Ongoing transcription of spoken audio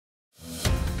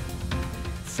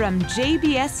From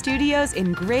JBS Studios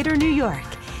in Greater New York,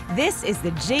 this is the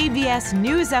JBS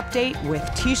News Update with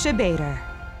Teisha Bader.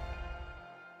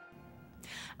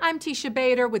 I'm Teisha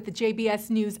Bader with the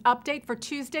JBS News Update for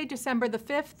Tuesday, December the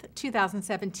 5th,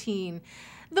 2017.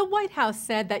 The White House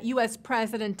said that U.S.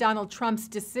 President Donald Trump's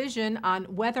decision on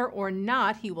whether or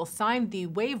not he will sign the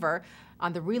waiver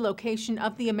on the relocation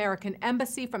of the American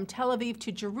embassy from Tel Aviv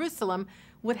to Jerusalem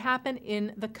would happen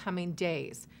in the coming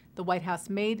days. The White House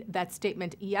made that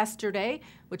statement yesterday,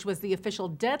 which was the official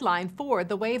deadline for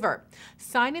the waiver.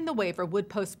 Signing the waiver would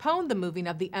postpone the moving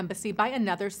of the embassy by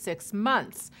another 6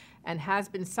 months and has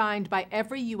been signed by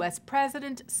every U.S.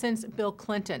 president since Bill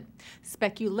Clinton.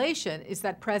 Speculation is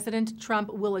that President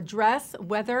Trump will address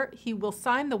whether he will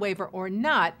sign the waiver or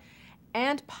not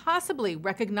and possibly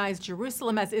recognize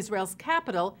Jerusalem as Israel's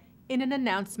capital in an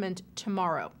announcement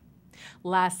tomorrow.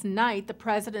 Last night, the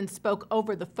president spoke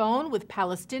over the phone with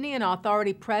Palestinian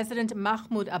Authority President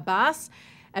Mahmoud Abbas,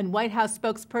 and White House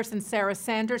spokesperson Sarah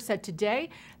Sanders said today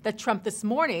that Trump this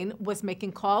morning was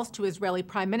making calls to Israeli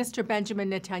Prime Minister Benjamin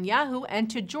Netanyahu and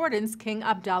to Jordan's King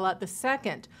Abdallah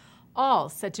II, all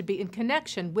said to be in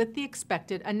connection with the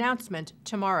expected announcement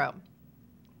tomorrow.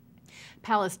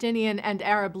 Palestinian and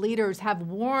Arab leaders have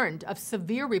warned of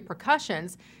severe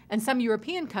repercussions, and some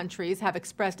European countries have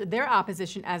expressed their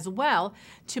opposition as well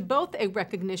to both a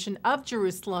recognition of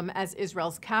Jerusalem as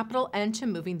Israel's capital and to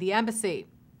moving the embassy.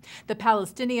 The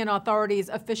Palestinian Authority's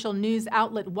official news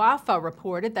outlet Wafa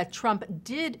reported that Trump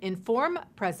did inform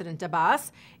President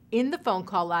Abbas in the phone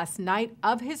call last night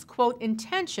of his, quote,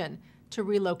 intention to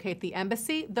relocate the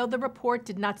embassy, though the report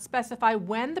did not specify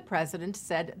when the president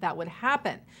said that would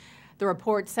happen. The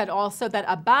report said also that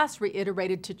Abbas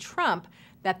reiterated to Trump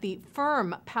that the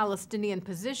firm Palestinian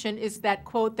position is that,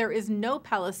 quote, there is no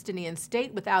Palestinian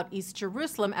state without East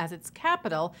Jerusalem as its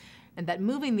capital, and that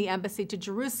moving the embassy to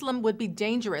Jerusalem would be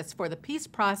dangerous for the peace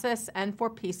process and for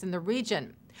peace in the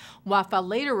region. Wafa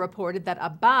later reported that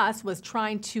Abbas was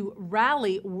trying to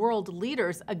rally world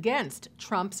leaders against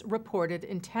Trump's reported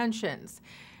intentions.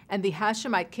 And the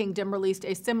Hashemite kingdom released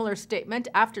a similar statement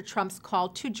after Trump's call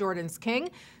to Jordan's king,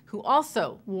 who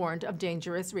also warned of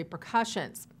dangerous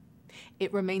repercussions.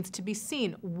 It remains to be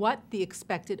seen what the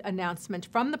expected announcement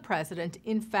from the president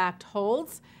in fact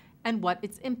holds and what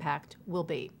its impact will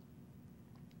be.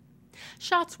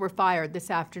 Shots were fired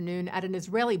this afternoon at an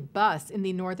Israeli bus in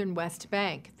the northern West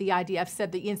Bank. The IDF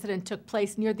said the incident took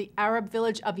place near the Arab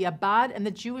village of Yabad and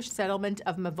the Jewish settlement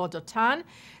of Mavodotan.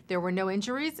 There were no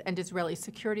injuries, and Israeli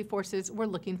security forces were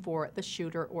looking for the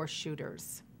shooter or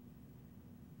shooters.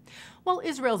 Well,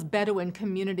 Israel's Bedouin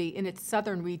community in its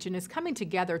southern region is coming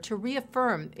together to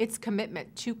reaffirm its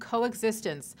commitment to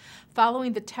coexistence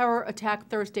following the terror attack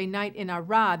Thursday night in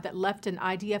Arad that left an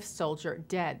IDF soldier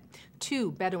dead.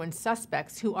 2 Bedouin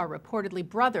suspects, who are reportedly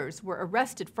brothers, were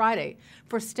arrested Friday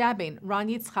for stabbing Ran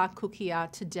Yitzhak Kukia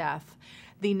to death.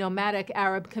 The nomadic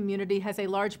Arab community has a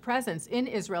large presence in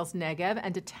Israel's Negev,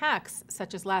 and attacks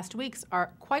such as last week's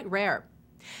are quite rare.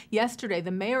 Yesterday, the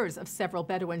mayors of several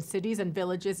Bedouin cities and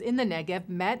villages in the Negev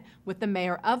met with the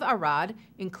mayor of Arad,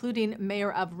 including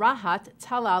mayor of Rahat,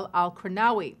 Talal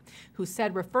al-Qarnawi, who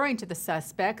said, referring to the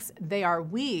suspects, they are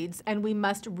weeds and we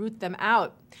must root them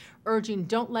out, urging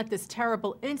don't let this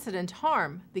terrible incident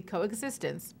harm the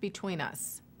coexistence between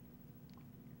us.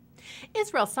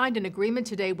 Israel signed an agreement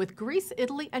today with Greece,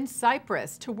 Italy, and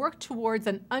Cyprus to work towards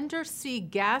an undersea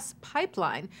gas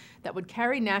pipeline that would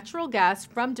carry natural gas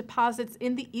from deposits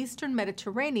in the eastern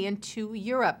Mediterranean to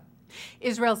Europe.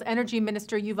 Israel's Energy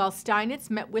Minister Yuval Steinitz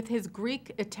met with his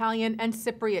Greek, Italian, and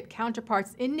Cypriot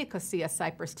counterparts in Nicosia,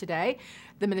 Cyprus today.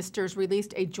 The ministers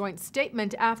released a joint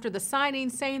statement after the signing,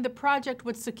 saying the project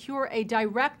would secure a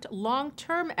direct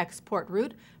long-term export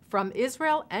route from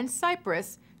Israel and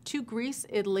Cyprus to Greece,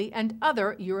 Italy, and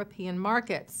other European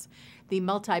markets. The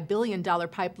multi-billion-dollar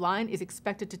pipeline is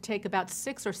expected to take about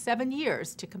 6 or 7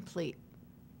 years to complete.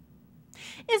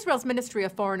 Israel's Ministry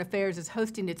of Foreign Affairs is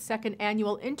hosting its second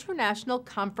annual International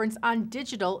Conference on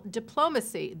Digital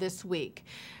Diplomacy this week.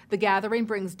 The gathering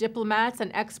brings diplomats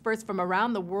and experts from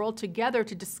around the world together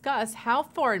to discuss how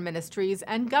foreign ministries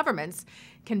and governments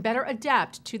can better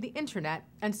adapt to the internet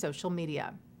and social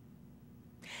media.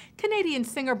 Canadian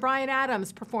singer Bryan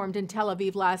Adams performed in Tel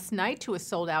Aviv last night to a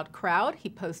sold-out crowd. He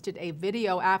posted a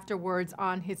video afterwards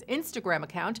on his Instagram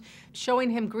account showing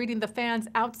him greeting the fans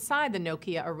outside the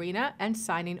Nokia Arena and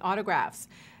signing autographs.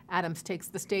 Adams takes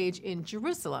the stage in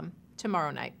Jerusalem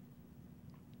tomorrow night.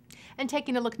 And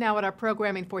taking a look now at our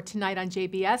programming for tonight on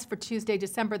JBS for Tuesday,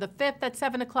 December the 5th at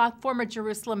 7 o'clock, former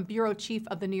Jerusalem bureau chief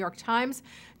of the New York Times,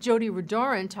 Jody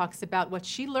Rudoran, talks about what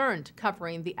she learned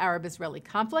covering the Arab-Israeli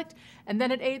conflict. And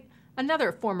then at 8,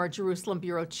 Another former Jerusalem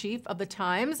bureau chief of the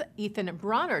Times, Ethan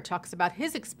Bronner, talks about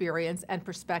his experience and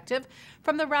perspective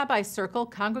from the Rabbi Circle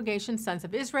Congregation Sons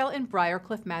of Israel in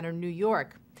Briarcliff Manor, New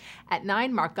York. At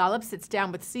 9, Mark Golub sits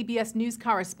down with CBS News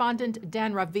correspondent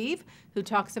Dan Raviv, who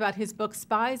talks about his book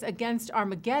Spies Against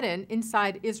Armageddon,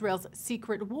 Inside Israel's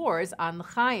Secret Wars on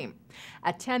L'chaim.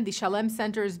 At 10, the Shalem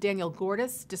Center's Daniel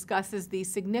Gordis discusses the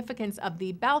significance of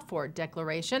the Balfour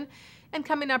Declaration. And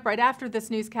coming up right after this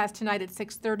newscast tonight at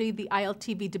 6:30, the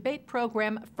ILTV debate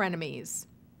program, Frenemies.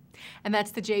 And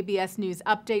that's the JBS News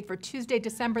Update for Tuesday,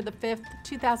 December the 5th,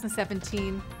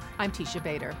 2017. I'm Teisha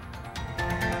Bader.